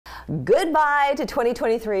Goodbye to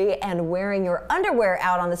 2023 and wearing your underwear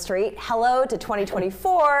out on the street. Hello to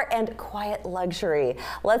 2024 and quiet luxury.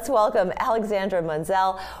 Let's welcome Alexandra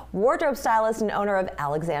Munzel, wardrobe stylist and owner of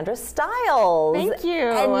Alexandra Styles. Thank you.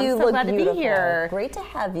 And you I'm so look glad beautiful. to be here. Great to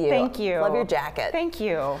have you. Thank you. Love your jacket. Thank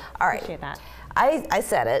you. All right. Appreciate that. I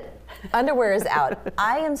said it. Underwear is out.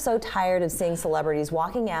 I am so tired of seeing celebrities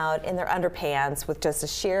walking out in their underpants with just a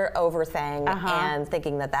sheer over thing and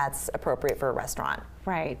thinking that that's appropriate for a restaurant.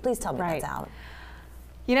 Right. Please tell me that's out.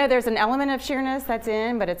 You know, there's an element of sheerness that's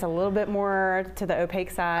in, but it's a little bit more to the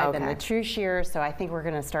opaque side than the true sheer. So I think we're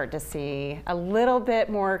going to start to see a little bit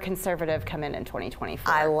more conservative come in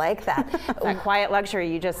 2024. I like that. That quiet luxury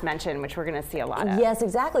you just mentioned, which we're going to see a lot of. Yes,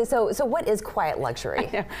 exactly. So what is quiet luxury?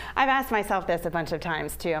 I've asked myself this a bunch of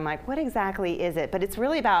times too. I'm like, what exactly is it? But it's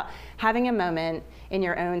really about having a moment in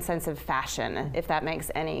your own sense of fashion, if that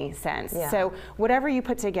makes any sense. Yeah. So whatever you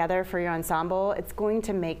put together for your ensemble, it's going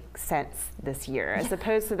to make sense this year, as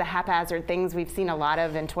opposed to the haphazard things we've seen a lot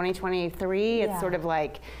of in 2023. It's sort of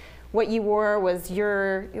like what you wore was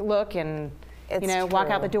your look, and you know, walk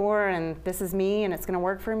out the door and this is me and it's going to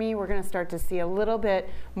work for me. We're going to start to see a little bit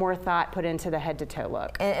more thought put into the head to toe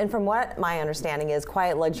look. And from what my understanding is,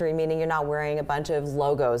 quiet luxury meaning you're not wearing a bunch of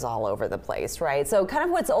logos all over the place, right? So kind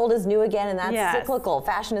of what's old is new again, and that's cyclical.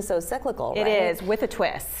 Fashion is so cyclical, right? It is, with a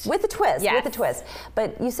twist. With a twist, with a twist.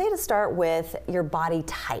 But you say to start with your body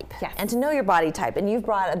type. Yes. And to know your body type, and you've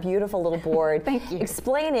brought a beautiful little board Thank you.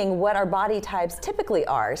 explaining what our body types typically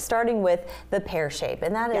are, starting with the pear shape,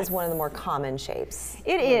 and that is one of the more common shapes.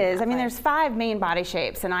 It is. I mean, there's 5 main body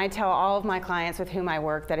shapes, and I tell all of my clients with whom I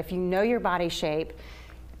work that if you know your body shape,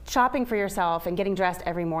 shopping for yourself and getting dressed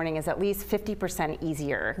every morning is at least 50%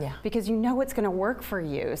 easier because you know what's going to work for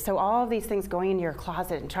you. So all of these things going into your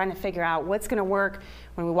closet and trying to figure out what's going to work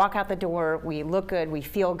when we walk out the door, we look good, we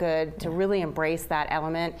feel good, to really embrace that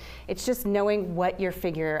element. It's just knowing what your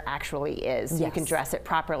figure actually is so you can dress it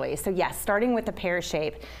properly. So yes, starting with the pear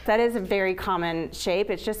shape, that is a very common shape.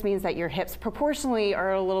 It just means that your hips proportionally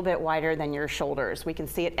are a little bit wider than your shoulders. We can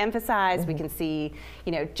see it emphasized, we can see,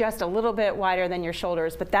 you know, just a little bit wider than your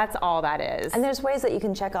shoulders, but that's all that is. And there's ways that you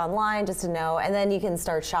can check online just to know, and then you can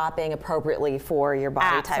start shopping appropriately for your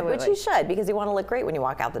body type, which you should, because you want to look great when you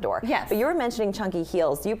walk out the door. Yes. But you were mentioning chunky heels.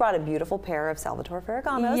 You brought a beautiful pair of Salvatore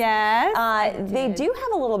Ferragamo's. Yes. They do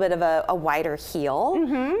have a little bit of a wider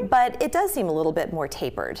heel, but it does seem a little bit more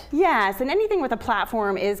tapered. Yes, and anything with a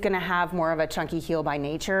platform is going to have more of a chunky heel by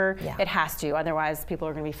nature. It has to, otherwise people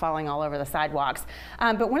are going to be falling all over the sidewalks.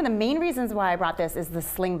 But one of the main reasons why I brought this is the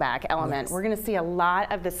slingback element. We're going to see a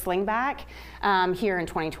lot of the slingback here in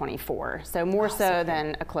 2024, so more so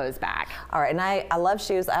than a closed back. All right, and I love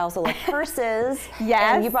shoes. I also love purses.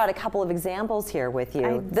 And you brought a couple of exampos here with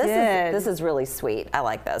you. This is really sweet. I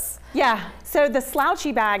like this. Yeah, so the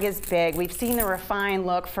slouchy bag is big. We've seen the refined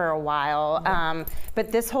look for a while,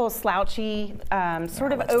 but this whole slouchy,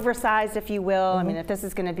 sort of oversized, if you will. I mean, if this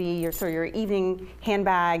is going to be your sort of your evening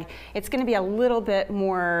handbag, it's going to be a little bit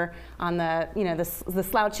more on the, you know, the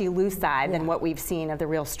slouchy loose side than what we've seen of the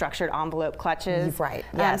real structured envelope clutches. Right.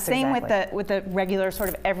 Yes, same with the regular sort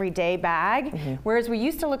of everyday bag. Whereas we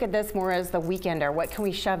used to look at this more as the weekender. What can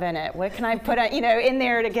we shove in it? What can I put you know, in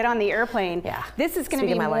there to get on the airplane? This is going to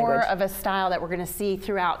be more of a style that we're going to see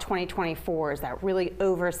throughout 2024, is that really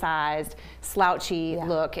oversized, slouchy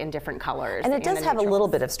look in different colors. And it does have a little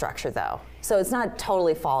bit of structure though. So it's not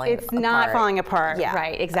totally falling apart. It's not falling apart,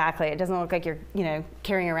 right, exactly. It doesn't look like you're, you know,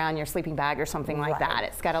 carrying around your sleeping bag or something like that.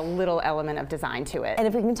 It's got a little element of design to it. And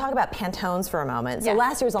if we can talk about Pantones for a moment. So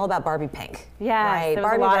last year was all about Barbie pink. Right,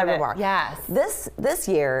 Barbie, a lot of it. Barbie. This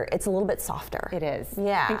year, it's a little bit softer. It is.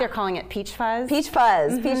 Yeah. I think they're calling it peach fuzz. Peach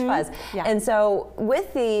fuzz, peach fuzz. And so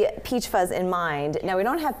with the peach fuzz in mind, now we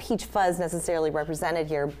don't have peach fuzz necessarily represented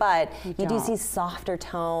here, but you do see softer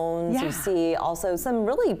tones. You see also some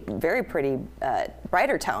really very pretty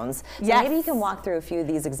brighter tones. So maybe you can walk through a few of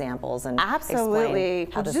these examples and explain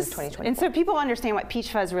how this is 2024. And so people understand what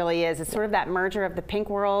peach fuzz really is. It's sort of that merger of the pink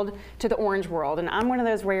world to the orange world. And I'm one of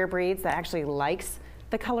those rare breeds that actually likes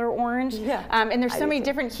the color orange. And there's so many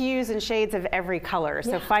different hues and shades of every color,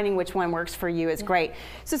 so finding which one works for you is great.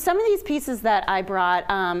 So some of these pieces that I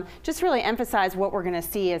brought just really emphasize what we're going to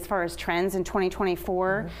see as far as trends in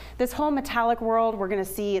 2024. This whole metallic world, we're going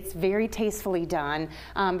to see it's very tastefully done,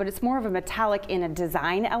 but it's more of a metallic in a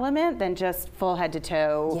design element than just full head to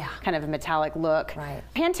toe kind of a metallic look.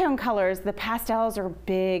 Pantone colors, the pastels are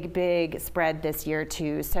big spread this year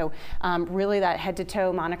too, so really that head to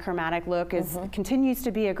toe monochromatic look is continues continues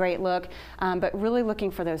to be a great look, but really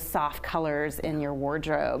looking for those soft colors in your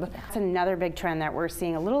wardrobe. It's another big trend that we're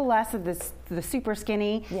seeing, a little less of this, the super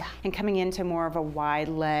skinny, and coming into more of a wide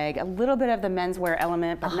leg, a little bit of the menswear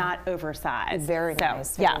element, but not oversized. Very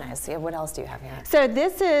nice, very nice. Yeah, what else do you have here? So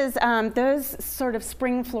this is those sort of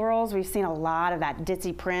spring florals. We've seen a lot of that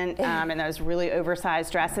ditzy print and those really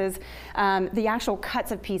oversized dresses. The actual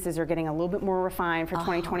cuts of pieces are getting a little bit more refined for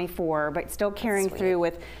 2024, but still carrying through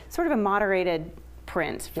with sort of a moderated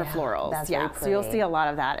print for florals. That's so you'll see a lot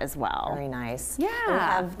of that as well. Very nice. Yeah. We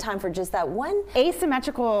have time for just that one.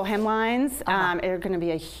 Asymmetrical hemlines are going to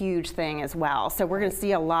be a huge thing as well. So we're going to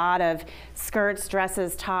see a lot of skirts,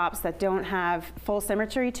 dresses, tops that don't have full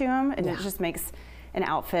symmetry to them, and it just makes an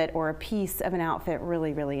outfit or a piece of an outfit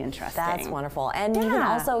really, really interesting. That's wonderful. And you can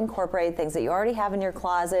also incorporate things that you already have in your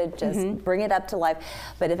closet, just bring it up to life.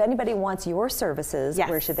 But if anybody wants your services,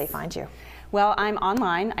 where should they find you? Well, I'm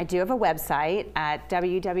online. I do have a website at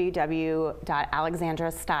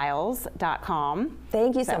www.alexandrastyles.com.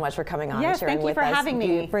 Thank you so much for coming on and sharing with us. Thank you for having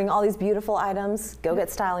me. Bring all these beautiful items. Go get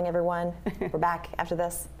styling, everyone. We're back after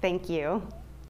this. Thank you.